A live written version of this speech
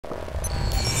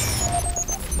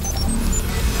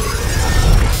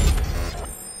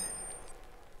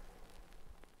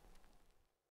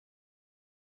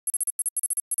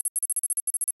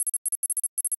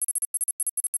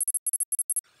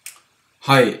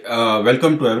Hi,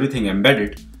 welcome to Everything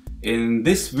Embedded. In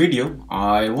this video,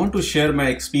 I want to share my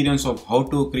experience of how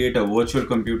to create a virtual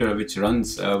computer which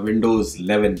runs Windows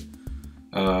 11.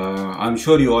 I'm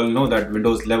sure you all know that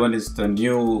Windows 11 is the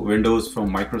new Windows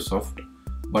from Microsoft,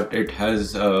 but it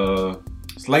has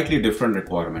slightly different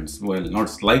requirements. Well, not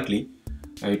slightly,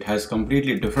 it has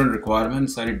completely different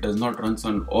requirements and it does not run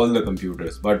on all the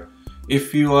computers. But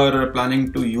if you are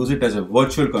planning to use it as a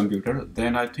virtual computer,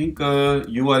 then I think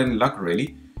you are in luck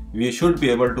really. We should be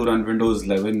able to run Windows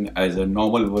 11 as a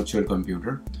normal virtual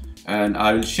computer, and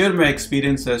I will share my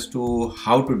experience as to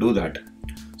how to do that.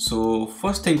 So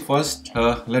first thing first,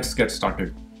 let's get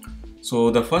started. So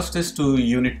the first is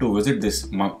you need to visit this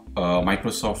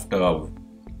Microsoft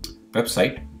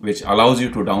website, which allows you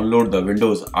to download the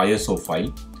Windows ISO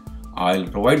file. I'll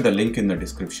provide the link in the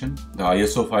description. The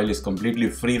ISO file is completely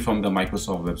free from the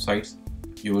Microsoft websites.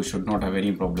 You should not have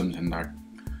any problems in that.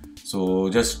 So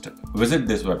just visit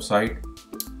this website.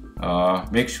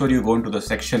 Make sure you go into the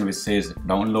section which says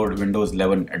download Windows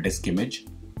 11 disk image.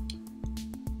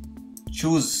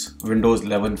 Choose Windows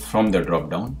 11 from the drop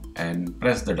down and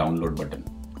press the download button.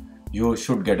 You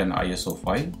should get an ISO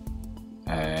file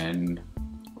and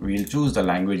we'll choose the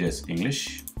language as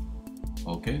English.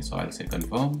 Okay, so I'll say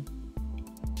confirm.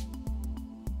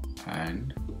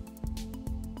 And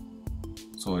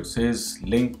so it says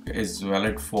link is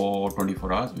valid for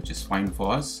 24 hours, which is fine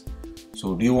for us.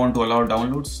 So do you want to allow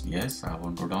downloads? Yes, I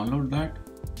want to download that.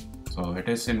 So it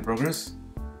is in progress.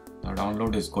 The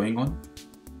download is going on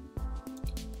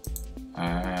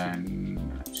and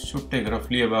it should take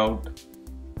roughly about,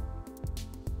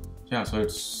 so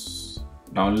it's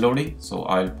downloading. So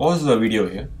I'll pause the video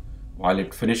here while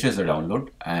it finishes the download,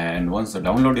 and once the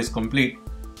download is complete,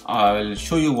 I'll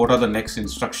show you what are the next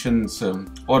instructions,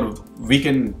 or we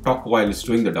can talk while it's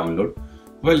doing the download.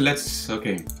 Well,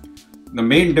 the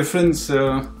main difference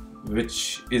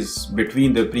which is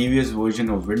between the previous version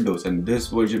of Windows and this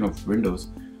version of Windows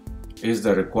is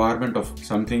the requirement of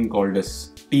something called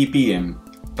as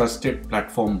TPM, Trusted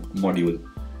Platform Module.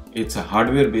 It's a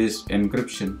hardware-based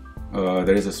encryption.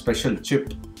 There is a special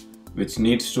chip which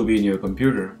needs to be in your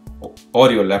computer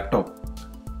or your laptop,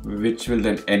 which will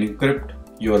then encrypt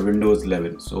your Windows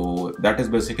 11. So that is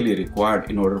basically required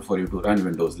in order for you to run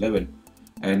Windows 11,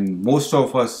 and most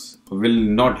of us will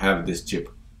not have this chip.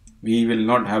 We will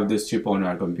not have this chip on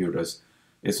our computers.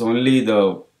 It's only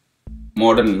the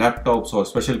modern laptops or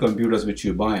special computers which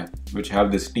you buy which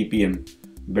have this TPM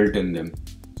built in them.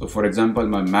 So for example,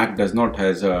 my Mac does not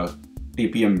has a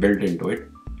TPM built into it,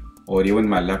 or even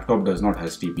my laptop does not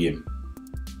has TPM.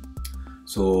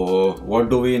 So what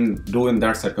do we do in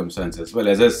that circumstances? Well,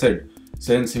 as I said,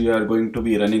 since we are going to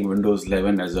be running Windows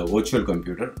 11 as a virtual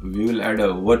computer, we will add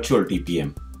a virtual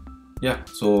TPM.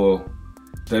 So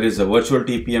there is a virtual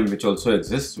TPM which also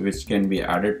exists, which can be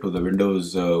added to the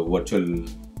Windows virtual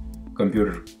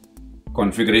computer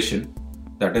configuration.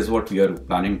 That is what we are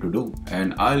planning to do,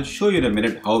 and I'll show you in a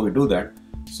minute how we do that.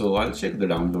 So I'll check the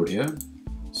download here.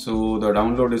 So the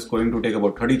download is going to take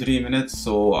about 33 minutes.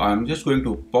 So I'm just going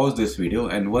to pause this video,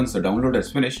 and once the download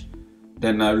has finished,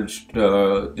 then I'll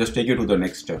just take you to the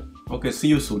next step. Okay, see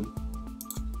you soon.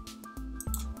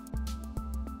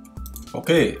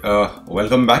 Okay,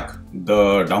 welcome back.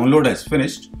 The download has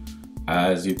finished.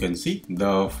 As you can see,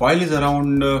 the file is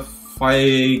around 5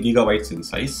 gigabytes in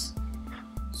size.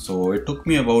 So it took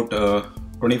me about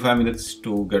 25 minutes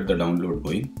to get the download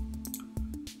going.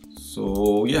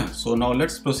 So so now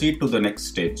let's proceed to the next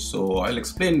stage. So I'll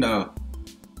explain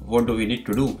what do we need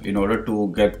to do in order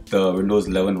to get the Windows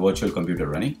 11 virtual computer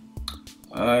running.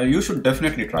 You should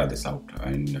definitely try this out.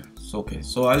 And so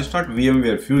I'll start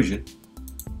VMware Fusion.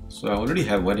 So I already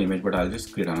have one image, but I'll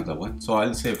just create another one. So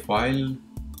I'll say file,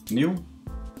 new.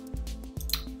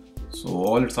 So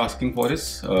all it's asking for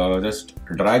is just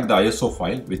drag the ISO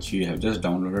file which you have just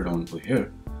downloaded onto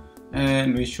here,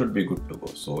 and we should be good to go.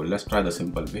 So let's try the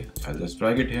simple way. I'll just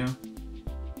drag it here.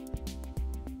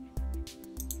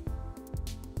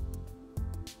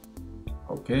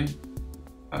 Okay,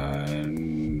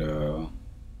 and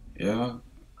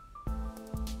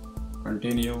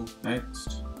continue,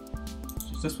 next.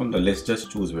 Just from the list, just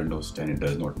choose Windows 10, it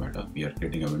does not matter. We are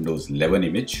creating a Windows 11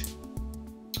 image,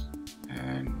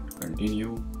 and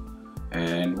continue.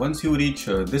 And once you reach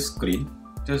this screen,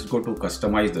 just go to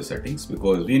customize the settings,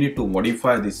 because we need to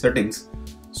modify the settings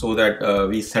so that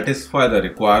we satisfy the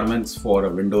requirements for a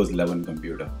Windows 11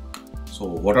 computer. So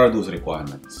what are those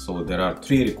requirements? So there are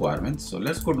 3 requirements. So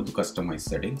let's go to the customize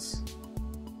settings.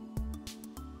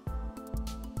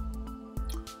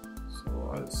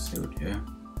 So I'll save it here.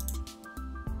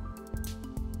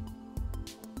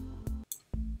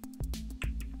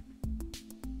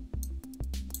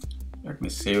 Let me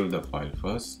save the file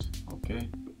first. Okay.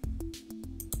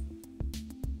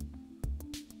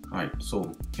 Right,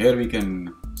 so here we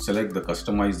can select the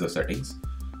customize the settings.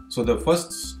 So the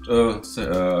first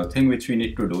thing which we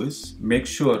need to do is make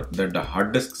sure that the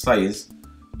hard disk size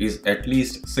is at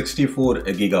least 64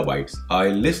 gigabytes. I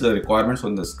list the requirements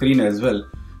on the screen as well,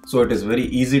 so it is very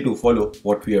easy to follow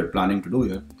what we are planning to do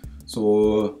here.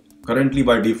 So currently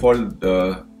by default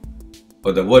the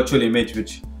virtual image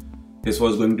which this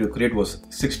was going to create was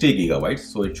 60 gigabytes,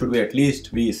 so it should be at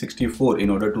least be 64 in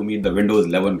order to meet the Windows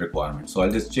 11 requirement. So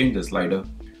I'll just change the slider,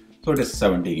 so it is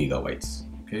 70 gigabytes.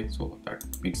 Okay, so that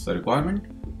meets the requirement.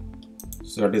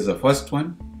 So that is the first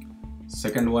one.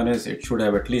 Second one is it should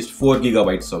have at least 4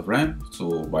 gigabytes of RAM.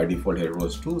 So by default here it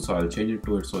was 2, so I'll change it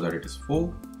to it so that it is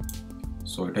 4.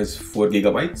 So it has 4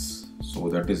 gigabytes. So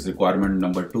that is requirement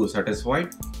number 2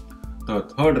 satisfied. The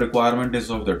third requirement is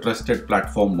of the trusted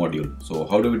platform module. So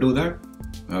how do we do that?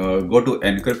 Go to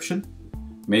encryption.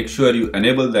 Make sure you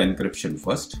enable the encryption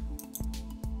first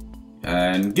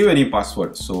and give any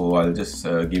password. So I'll just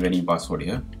give any password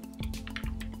here.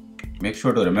 Make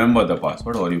sure to remember the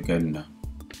password, or you can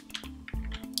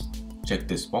check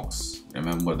this box,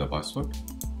 remember the password.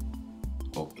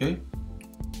 Okay.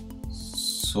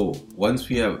 So once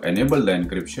we have enabled the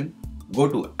encryption, go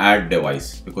to add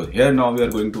device, because here now we are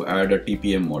going to add a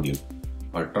TPM module,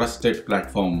 a trusted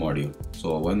platform module.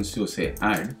 So once you say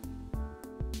add,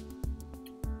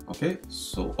 okay,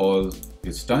 so all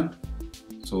is done.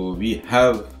 So we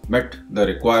have met the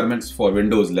requirements for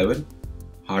Windows 11.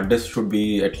 Hard disk should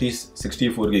be at least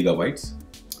 64 gigabytes,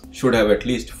 should have at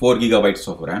least 4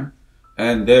 gigabytes of RAM,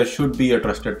 and there should be a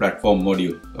trusted platform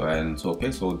module. And so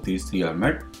okay, so these three are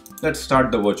met. Let's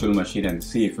start the virtual machine and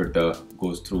see if it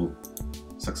goes through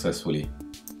successfully.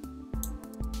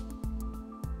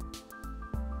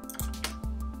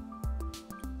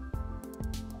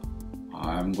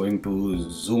 I'm going to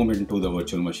zoom into the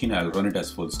virtual machine. I'll run it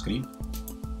as full screen.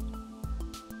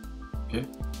 Okay.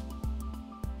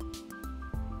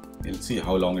 We'll see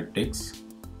how long it takes.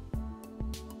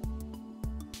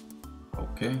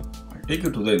 Okay. I'll take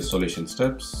you to the installation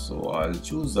steps. So I'll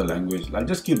choose the language. I'll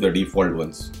just keep the default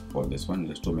ones for this one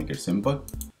just to make it simple.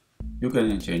 You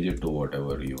can change it to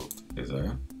whatever you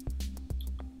desire.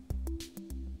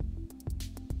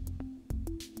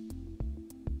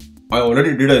 I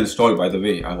already did an install, by the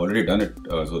way. I've already done it,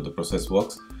 so the process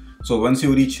works. So once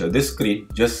you reach this screen,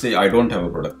 just say I don't have a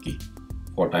product key.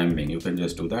 For time being, you can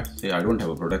just do that. Say I don't have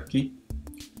a product key.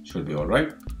 Should be all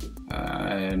right.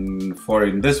 And for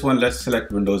in this one, let's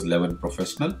select Windows 11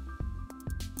 Professional.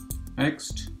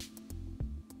 Next.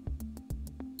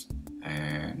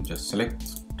 And just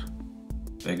select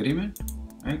the agreement.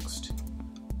 Next.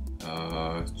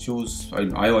 Choose,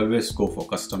 I always go for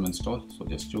custom install. So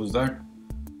just choose that.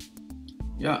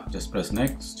 Yeah, just press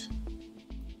next.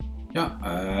 Yeah,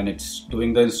 and it's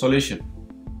doing the installation.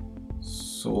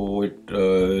 So it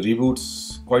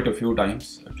reboots quite a few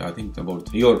times. I think about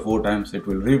 3 or 4 times it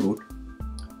will reboot.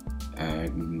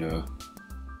 And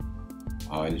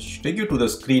I'll take you to the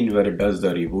screen where it does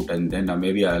the reboot, and then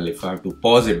maybe if I have to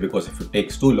pause it, because if it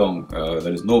takes too long,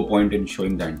 there is no point in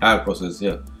showing the entire process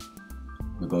here,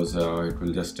 because it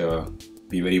will just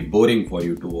be very boring for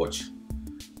you to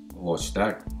watch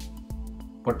that.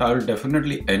 But I will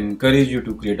definitely encourage you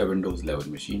to create a Windows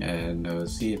 11 machine and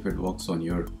see if it works on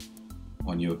your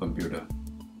computer.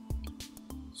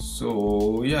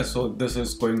 So yeah, so this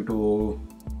is going to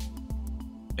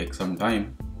take some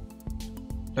time.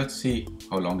 Let's see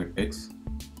how long it takes,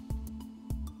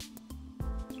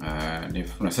 and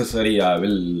if necessary I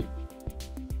will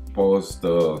pause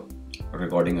the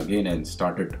recording again and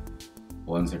start it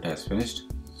once it has finished,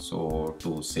 so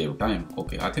to save time.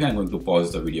 Okay, I think I'm going to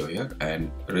pause the video here and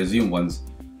resume once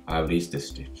I have reached this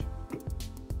stage.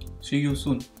 See you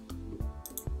soon.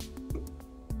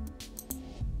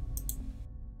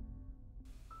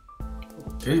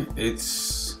 Okay,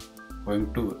 it's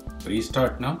going to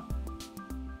restart now.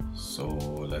 So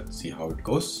let's see how it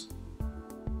goes.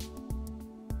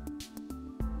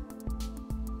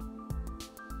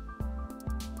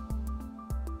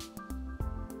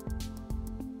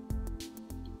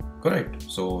 Correct.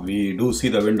 So we do see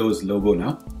the Windows logo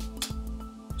now,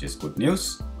 which is good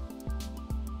news.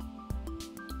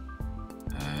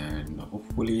 And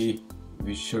hopefully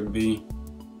we should be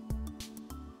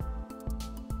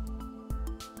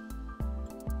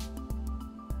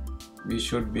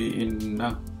in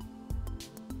now.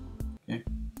 Okay,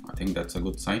 I think that's a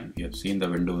good sign. We have seen the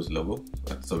Windows logo.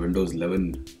 That's the Windows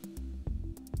 11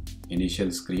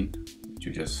 initial screen which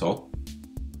you just saw.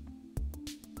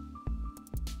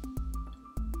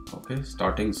 Okay,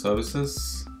 starting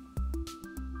services.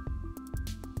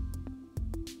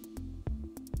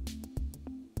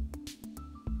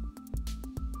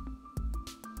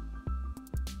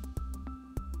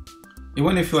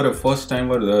 Even if you are a first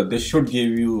timer, this should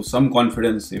give you some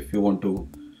confidence if you want to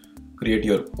create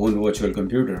your own virtual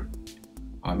computer.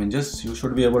 I mean, just you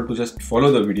should be able to just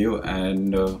follow the video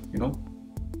and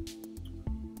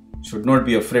should not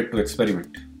be afraid to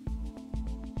experiment.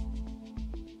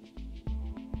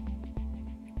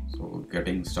 So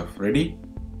getting stuff ready.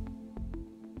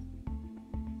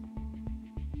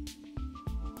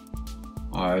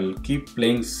 I'll keep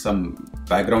playing some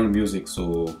background music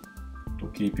so to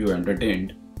keep you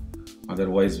entertained.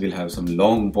 Otherwise we'll have some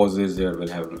long pauses there,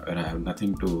 and I have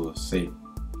nothing to say.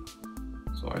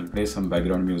 So I'll play some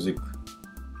background music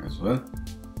as well.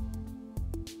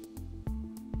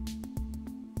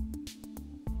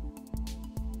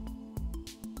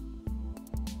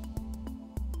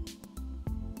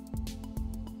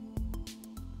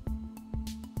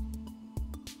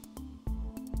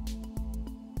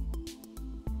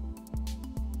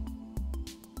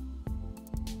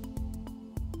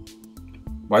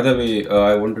 By the way,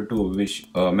 I wanted to wish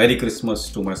Merry Christmas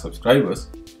to my subscribers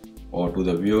or to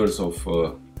the viewers of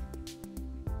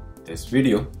this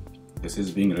video. This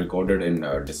is being recorded in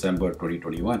December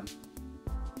 2021.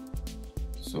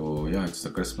 So yeah, it's the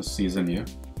Christmas season here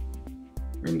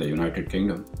in the United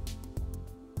Kingdom.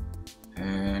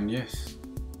 And yes,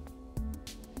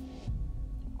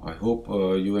 I hope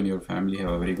you and your family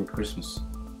have a very good Christmas.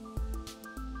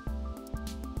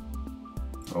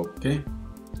 Okay.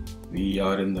 We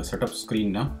are in the setup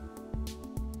screen now.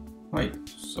 Right,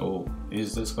 so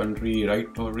is this country right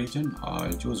or region?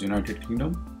 I'll choose United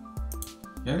Kingdom.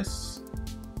 Yes.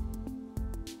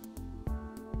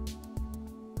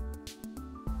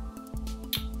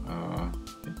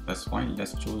 Okay, that's fine.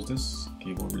 Let's choose this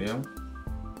keyboard layout.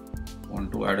 Want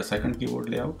to add a second keyboard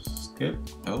layout? Skip.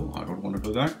 No, I don't want to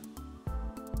do that.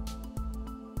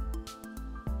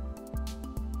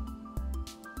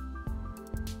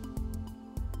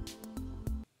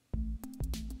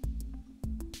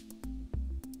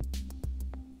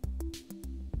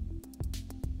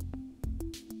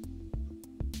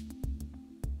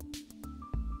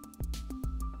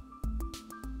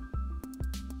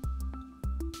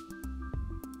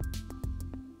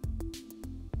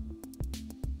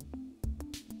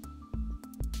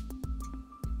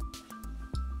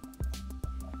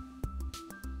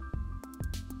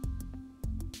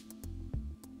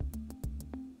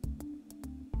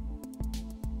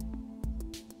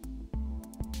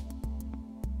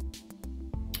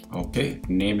 Okay,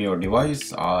 name your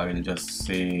device. I will just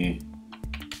say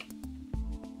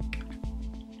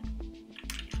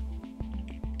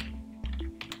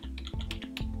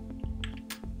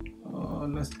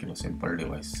let's give a simple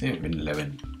device, say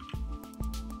Win11.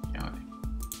 Yeah,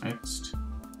 next.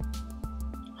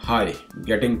 Hi,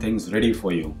 getting things ready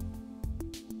for you.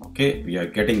 Okay, we are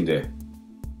getting there.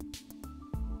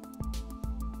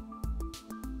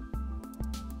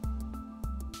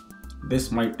 This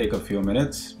might take a few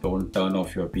minutes. Don't turn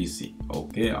off your PC.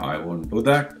 Okay, I won't do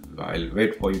that. I'll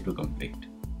wait for you to complete.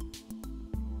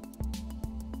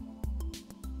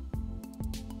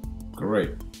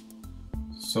 Great.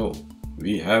 So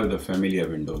we have the familiar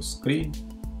Windows screen,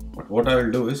 but what I will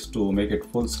do is to make it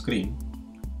full screen,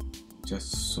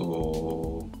 just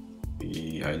so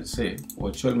I'll say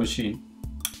virtual machine,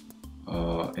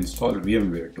 install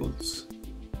VMware tools.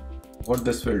 What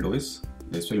this will do is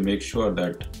this will make sure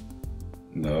that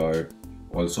it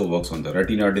also works on the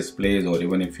Retina displays, or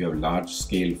even if you have large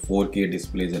scale 4K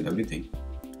displays and everything,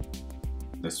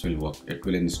 this will work. It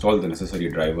will install the necessary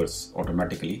drivers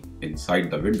automatically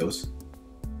inside the Windows.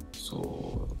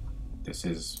 So this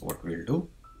is what we'll do,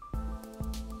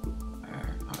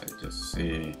 and I'll just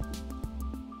say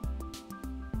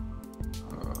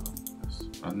let's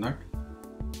run that.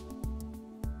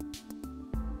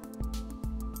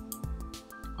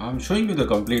 I'm showing you the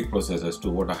complete process as to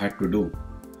what I had to do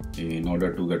in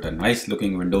order to get a nice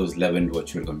looking Windows 11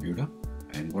 virtual computer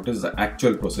and what is the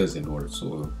actual process involved.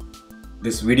 So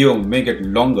this video may get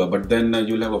longer, but then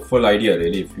you'll have a full idea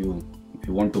really. If you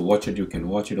want to watch it, you can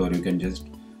watch it, or you can just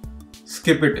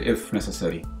skip it if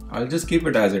necessary. I'll just keep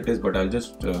it as it is, but I'll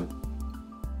just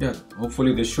yeah,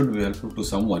 hopefully this should be helpful to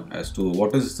someone as to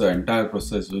what is the entire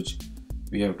process which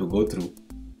we have to go through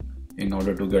in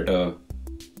order to get a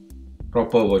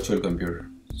proper virtual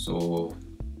computer. So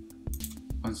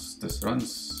once this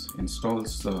runs,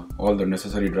 installs all the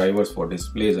necessary drivers for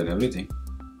displays and everything,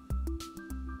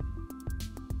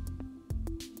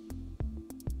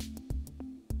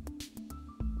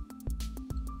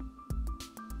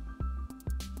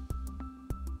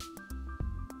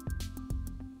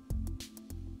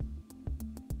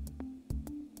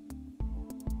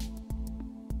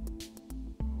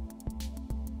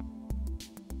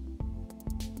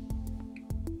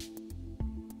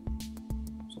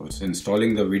 So it's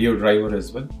installing the video driver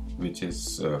as well, which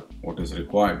is what is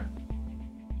required.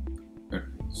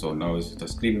 So now the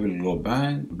screen will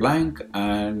go blank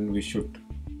and we should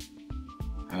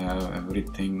have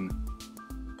everything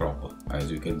proper.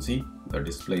 As you can see, the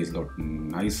display is a lot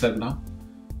nicer now.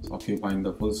 It's occupying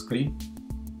the full screen.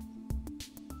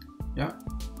 Yeah,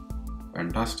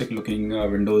 fantastic looking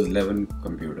Windows 11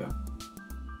 computer.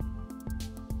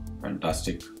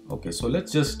 Fantastic. Okay, so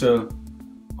let's just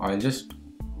I'll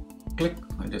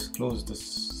just close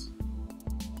this.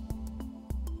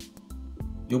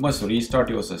 You must restart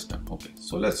your system. Okay,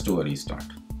 so let's do a restart.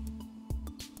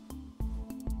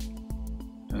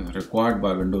 Required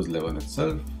by Windows 11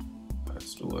 itself.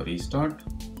 Let's do a restart.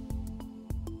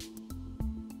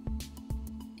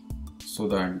 So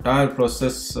the entire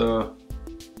process,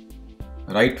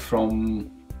 right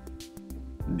from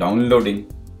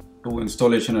downloading to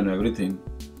installation and everything,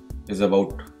 is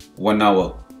about 1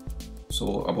 hour.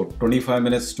 So about 25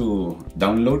 minutes to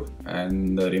download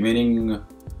and the remaining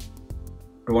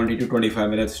 20 to 25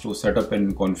 minutes to set up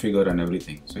and configure and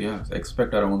everything. So yeah,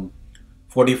 expect around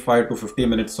 45 to 50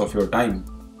 minutes of your time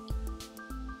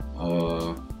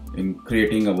in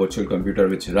creating a virtual computer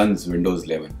which runs Windows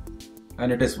 11,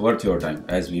 and it is worth your time,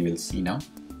 as we will see now.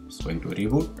 It's going to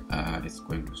reboot and it's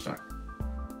going to start.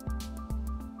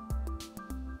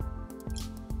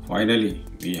 Finally,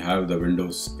 we have the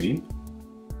Windows screen.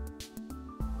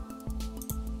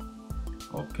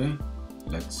 Okay,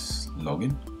 let's log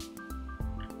in.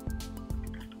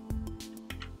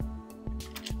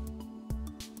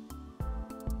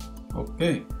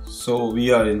 Okay, so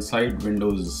we are inside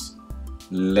Windows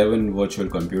 11 virtual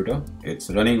computer. It's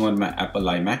running on my Apple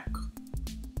iMac.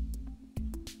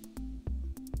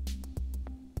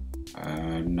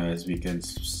 And as we can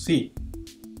see,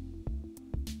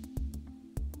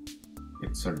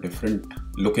 it's a different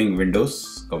looking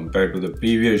Windows compared to the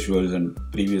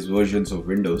previous versions of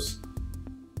Windows.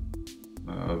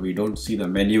 We don't see the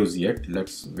menus yet.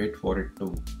 Let's wait for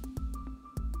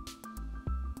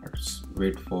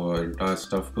entire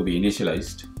stuff to be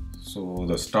initialized. So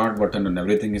the start button and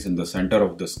everything is in the center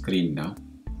of the screen now.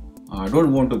 I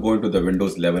don't want to go into the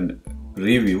Windows 11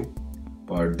 review,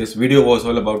 but this video was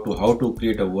all about how to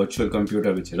create a virtual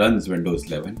computer which runs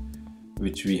Windows 11,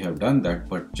 which we have done that.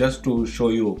 But just to show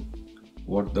you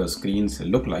what the screens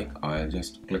look like, I'll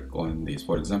just click on these.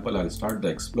 For example, I'll start the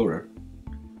Explorer,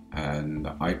 and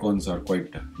the icons are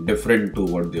quite different to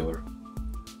what they were.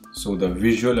 So the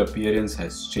visual appearance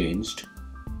has changed.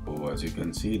 So as you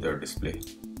can see, the display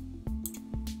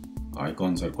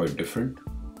icons are quite different,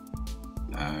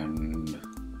 and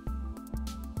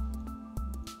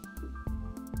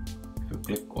if you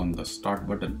click on the start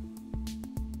button,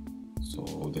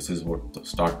 so this is what the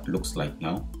start looks like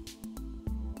now.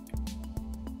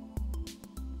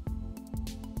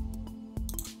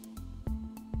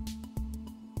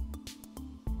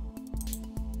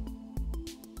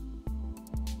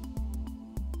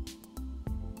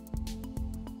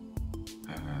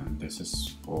 And this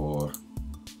is for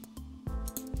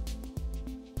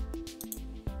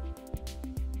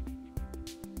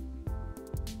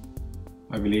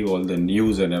I believe all the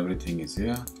news and everything is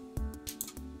here.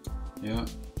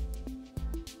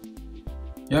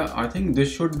 Yeah, I think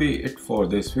this should be it for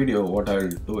this video. What I'll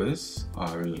do is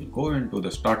I will go into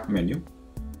the start menu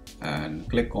and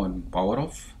click on power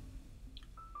off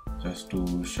just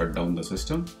to shut down the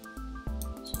system.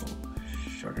 So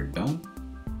shut it down.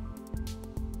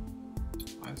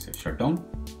 I'll say shut down.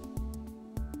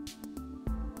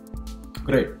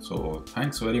 Great. So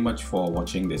thanks very much for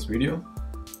watching this video.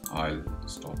 I'll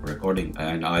stop recording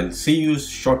and I'll see you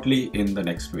shortly in the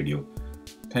next video.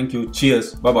 Thank you.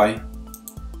 Cheers. Bye bye.